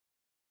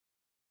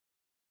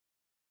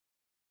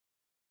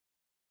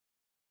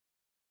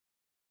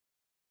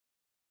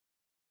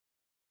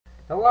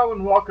Hello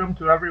and welcome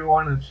to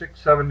everyone in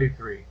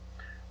 673.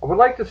 I would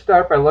like to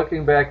start by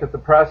looking back at the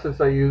process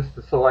I used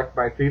to select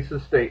my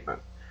thesis statement.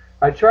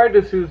 I tried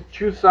to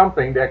choose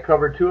something that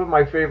covered two of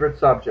my favorite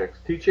subjects,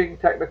 teaching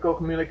technical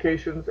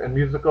communications and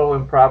musical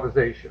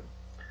improvisation.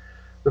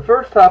 The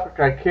first topic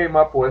I came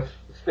up with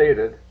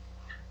stated,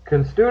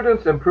 can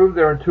students improve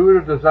their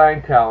intuitive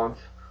design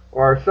talents,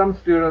 or are some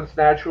students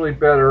naturally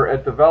better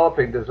at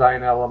developing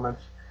design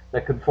elements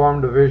that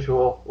conform to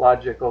visual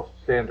logical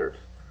standards?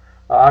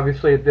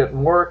 Obviously it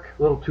didn't work,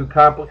 a little too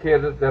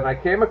complicated. Then I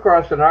came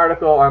across an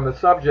article on the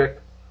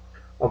subject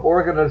of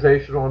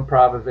organizational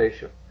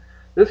improvisation.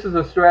 This is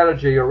a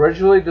strategy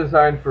originally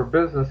designed for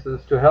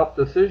businesses to help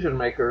decision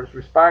makers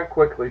respond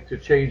quickly to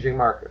changing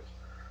markets.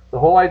 The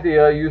whole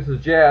idea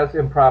uses jazz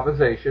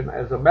improvisation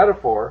as a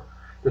metaphor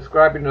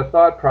describing the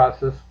thought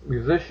process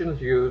musicians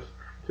use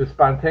to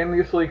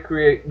spontaneously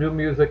create new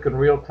music in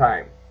real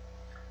time.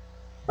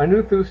 My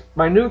new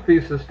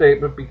thesis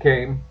statement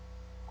became,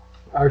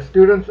 are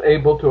students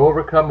able to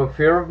overcome a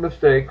fear of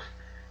mistakes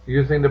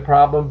using the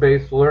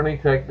problem-based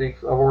learning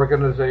techniques of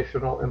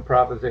organizational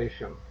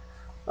improvisation?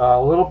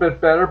 A little bit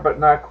better, but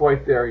not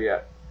quite there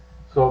yet.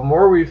 So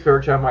more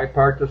research on my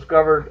part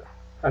discovered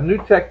a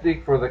new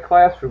technique for the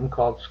classroom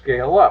called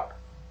scale up,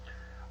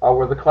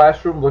 where the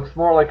classroom looks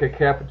more like a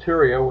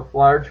cafeteria with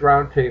large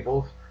round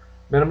tables,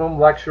 minimum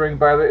lecturing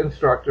by the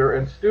instructor,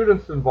 and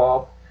students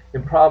involved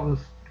in problem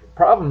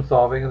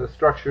solving in a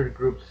structured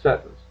group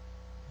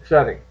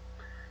setting.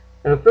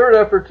 In a third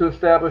effort to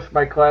establish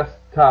my class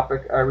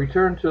topic, I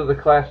returned to the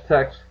class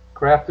text,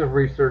 craft of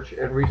research,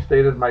 and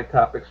restated my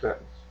topic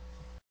sentence.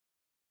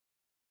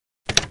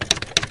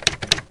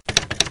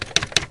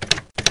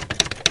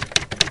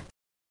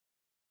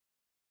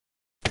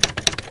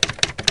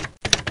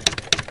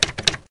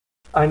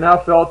 I now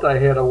felt I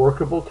had a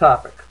workable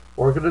topic,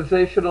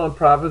 organizational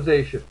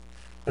improvisation,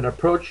 an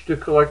approach to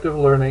collective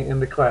learning in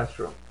the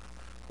classroom.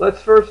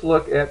 Let's first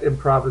look at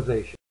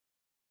improvisation.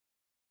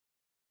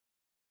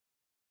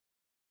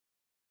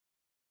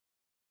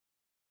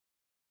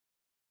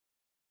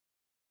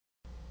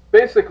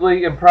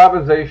 Basically,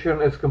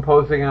 improvisation is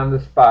composing on the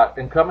spot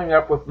and coming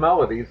up with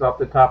melodies off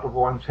the top of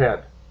one's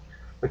head.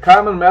 The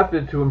common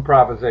method to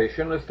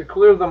improvisation is to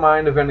clear the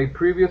mind of any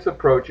previous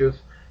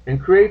approaches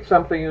and create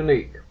something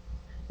unique.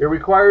 It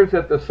requires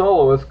that the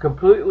soloist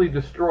completely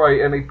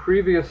destroy any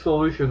previous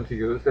solutions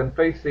used and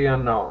face the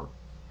unknown.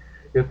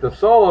 If the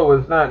solo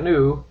is not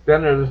new,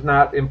 then it is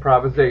not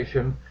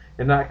improvisation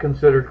and not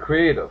considered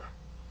creative.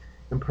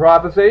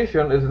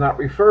 Improvisation is not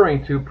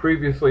referring to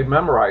previously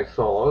memorized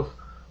solos,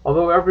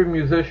 although every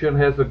musician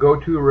has a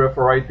go-to riff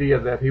or idea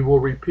that he will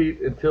repeat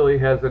until he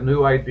has a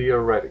new idea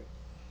ready.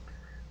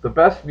 The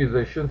best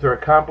musicians are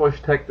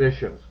accomplished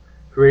technicians,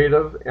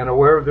 creative and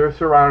aware of their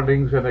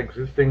surroundings and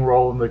existing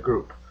role in the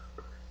group.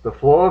 The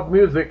flow of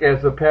music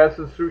as it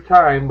passes through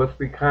time must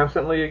be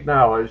constantly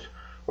acknowledged,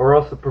 or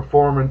else the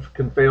performance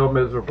can fail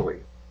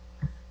miserably.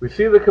 We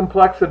see the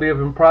complexity of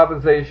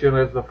improvisation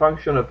as the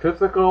function of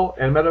physical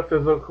and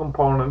metaphysical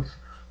components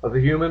of the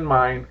human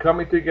mind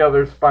coming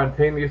together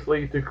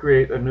spontaneously to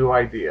create a new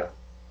idea.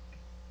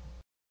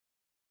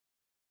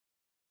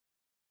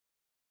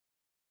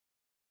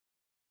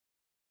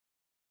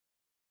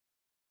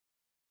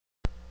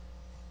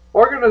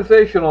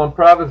 Organizational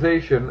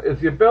improvisation is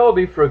the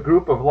ability for a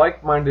group of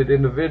like-minded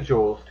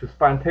individuals to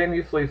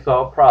spontaneously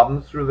solve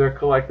problems through their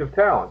collective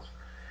talents.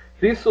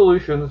 These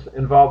solutions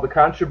involve the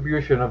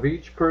contribution of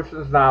each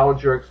person's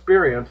knowledge or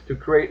experience to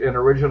create an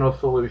original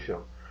solution,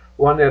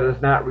 one that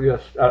is not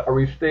a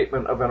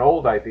restatement of an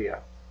old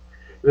idea.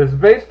 It is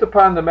based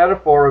upon the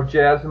metaphor of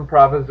jazz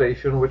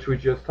improvisation, which we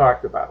just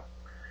talked about.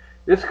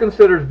 This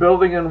considers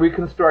building and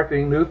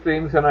reconstructing new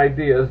themes and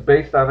ideas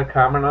based on a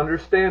common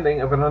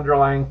understanding of an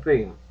underlying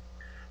theme.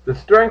 The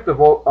strength of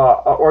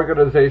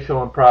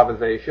organizational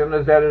improvisation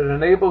is that it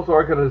enables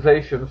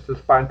organizations to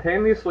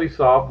spontaneously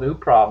solve new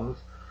problems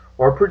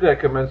or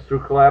predicaments through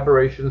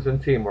collaborations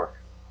and teamwork.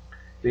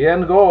 The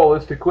end goal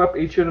is to equip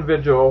each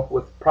individual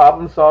with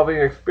problem-solving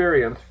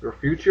experience for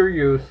future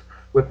use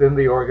within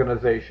the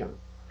organization.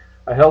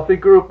 A healthy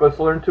group must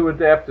learn to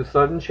adapt to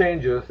sudden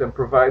changes and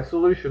provide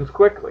solutions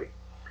quickly.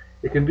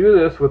 It can do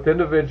this with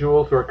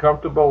individuals who are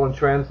comfortable in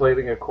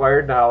translating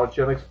acquired knowledge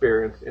and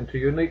experience into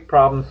unique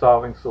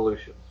problem-solving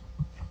solutions.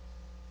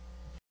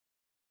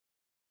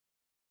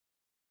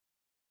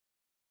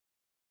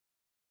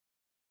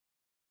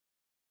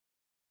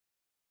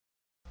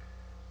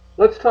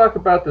 Let's talk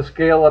about the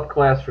Scale-Up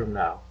classroom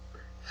now.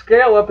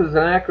 Scale-Up is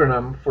an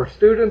acronym for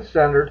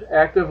Student-Centered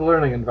Active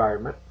Learning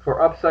Environment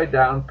for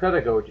Upside-Down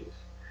Pedagogies.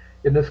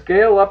 In the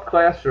Scale-Up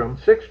classroom,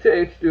 6 to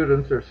 8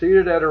 students are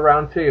seated at a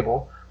round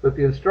table with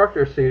the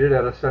instructor seated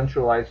at a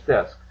centralized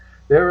desk.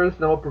 There is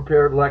no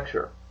prepared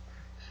lecture.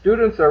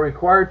 Students are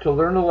required to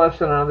learn a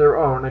lesson on their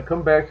own and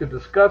come back to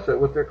discuss it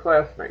with their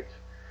classmates.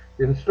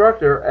 The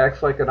instructor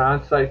acts like an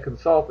on-site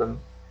consultant,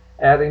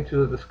 adding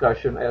to the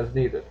discussion as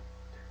needed.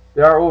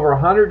 There are over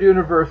 100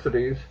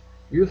 universities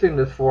using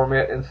this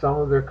format in some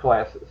of their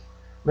classes.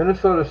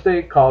 Minnesota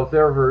State calls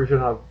their version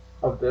of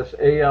of this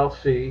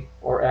ALC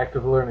or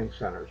Active Learning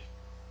Centers.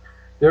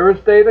 There is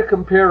data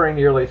comparing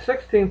nearly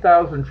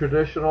 16,000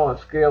 traditional and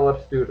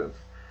scale-up students.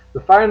 The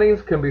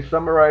findings can be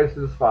summarized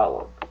as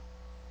follows.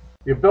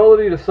 The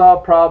ability to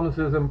solve problems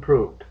is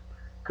improved.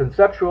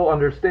 Conceptual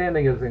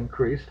understanding is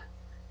increased.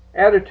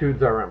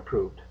 Attitudes are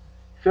improved.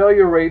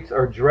 Failure rates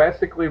are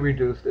drastically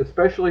reduced,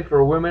 especially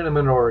for women and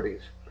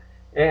minorities.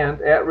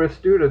 And at-risk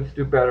students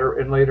do better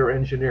in later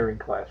engineering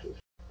classes.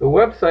 The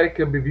website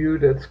can be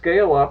viewed at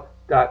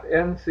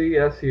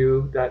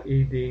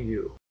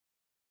scaleup.ncsu.edu.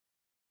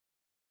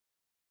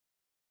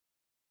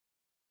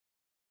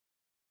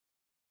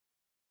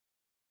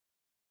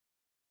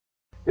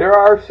 There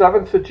are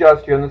 7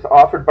 suggestions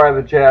offered by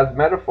the jazz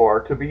metaphor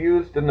to be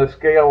used in the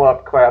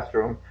scale-up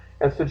classroom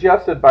as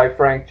suggested by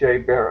Frank J.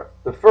 Barrett.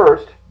 The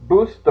first,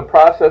 boost the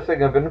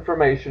processing of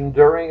information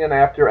during and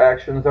after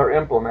actions are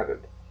implemented.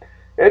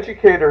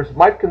 Educators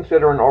might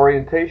consider an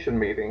orientation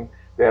meeting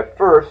that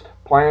first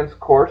plans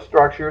course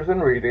structures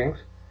and readings,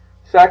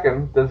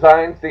 second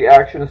designs the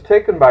actions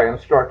taken by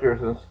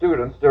instructors and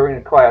students during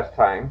the class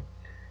time,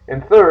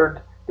 and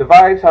third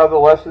devise how the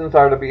lessons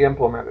are to be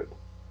implemented.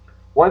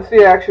 Once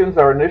the actions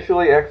are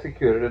initially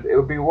executed, it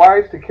would be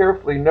wise to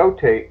carefully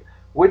notate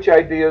which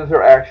ideas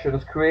or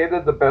actions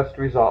created the best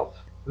results.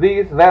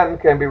 These then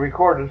can be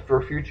recorded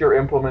for future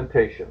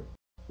implementation.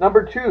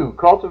 Number 2,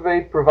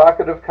 cultivate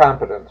provocative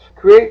competence.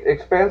 Create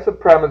expansive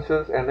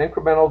premises and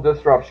incremental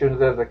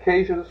disruptions as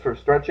occasions for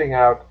stretching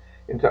out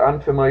into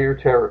unfamiliar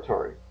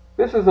territory.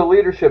 This is a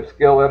leadership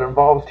skill that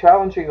involves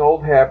challenging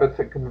old habits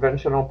and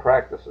conventional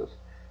practices.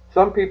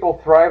 Some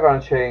people thrive on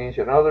change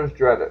and others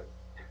dread it.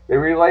 They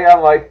rely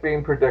on life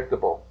being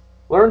predictable.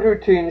 Learned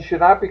routines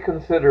should not be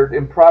considered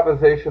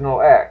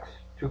improvisational acts.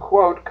 To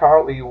quote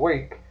Carl E.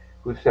 Wake,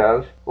 who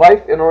says,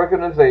 "Life in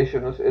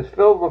organizations is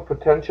filled with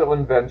potential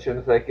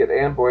inventions that get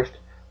ambushed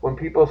when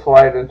people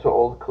slide into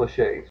old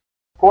cliches."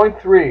 Point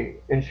 3.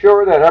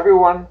 Ensure that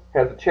everyone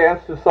has a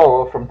chance to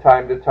solo from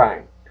time to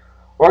time.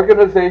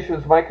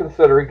 Organizations might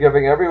consider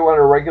giving everyone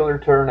a regular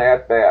turn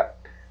at bat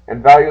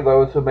and value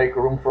those who make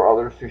room for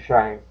others to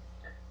shine.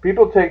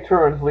 People take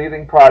turns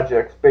leading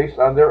projects based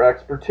on their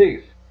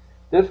expertise.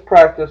 This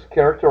practice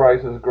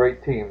characterizes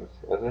great teams,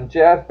 as in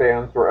jazz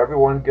bands where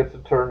everyone gets a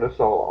turn to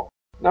solo.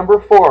 Number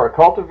 4,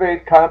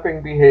 cultivate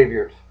comping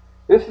behaviors.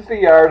 This is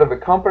the art of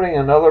accompanying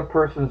another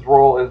person's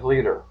role as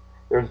leader.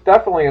 There's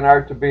definitely an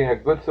art to being a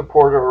good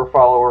supporter or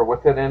follower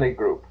within any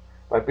group.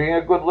 By being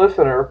a good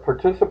listener,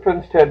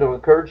 participants tend to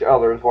encourage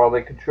others while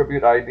they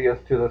contribute ideas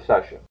to the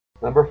session.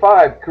 Number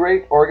 5,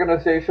 create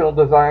organizational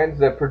designs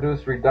that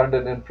produce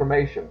redundant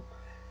information.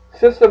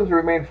 Systems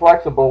remain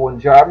flexible when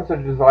jobs are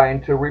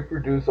designed to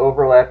reproduce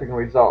overlapping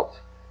results.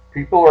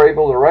 People are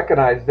able to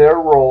recognize their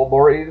role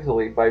more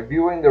easily by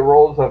viewing the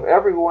roles of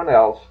everyone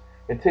else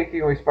and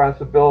taking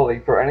responsibility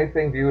for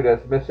anything viewed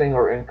as missing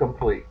or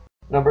incomplete.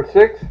 Number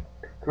 6,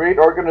 create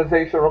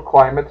organizational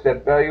climates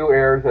that value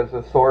errors as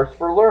a source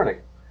for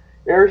learning.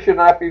 Errors should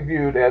not be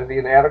viewed as the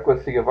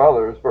inadequacy of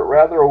others, but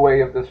rather a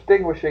way of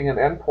distinguishing an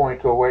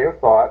endpoint to a way of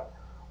thought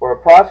or a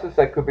process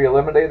that could be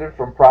eliminated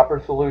from proper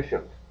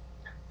solutions.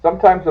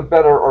 Sometimes a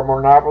better or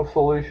more novel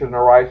solution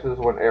arises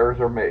when errors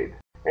are made.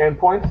 And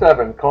point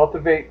 7,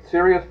 cultivate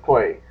serious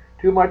play.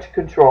 Too much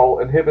control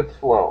inhibits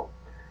flow.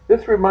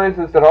 This reminds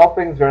us that all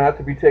things are not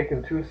to be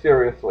taken too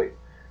seriously.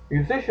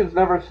 Musicians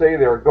never say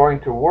they are going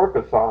to work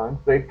a song,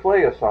 they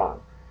play a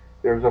song.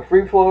 There's a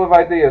free flow of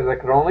ideas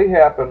that can only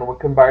happen when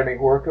combining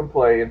work and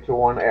play into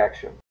one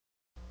action.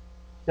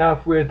 Now,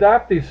 if we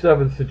adopt these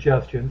 7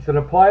 suggestions and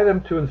apply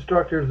them to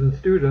instructors and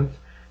students,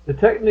 the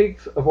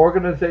techniques of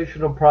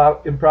organizational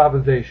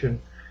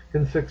improvisation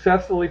can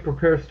successfully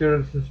prepare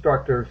students and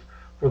instructors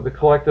for the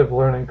collective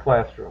learning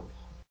classrooms.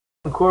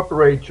 To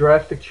incorporate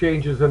drastic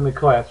changes in the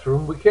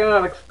classroom, we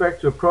cannot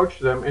expect to approach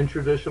them in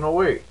traditional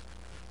ways.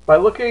 By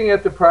looking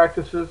at the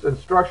practices and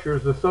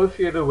structures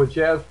associated with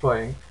jazz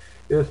playing,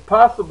 it is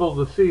possible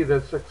to see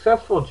that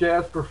successful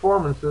jazz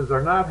performances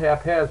are not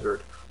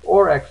haphazard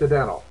or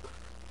accidental.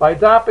 By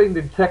adopting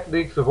the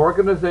techniques of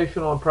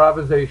organizational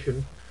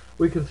improvisation,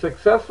 we can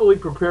successfully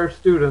prepare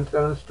students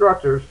and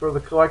instructors for the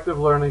collective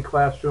learning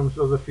classrooms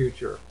of the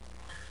future.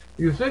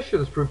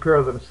 Musicians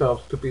prepare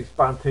themselves to be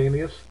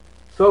spontaneous,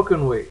 so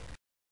can we.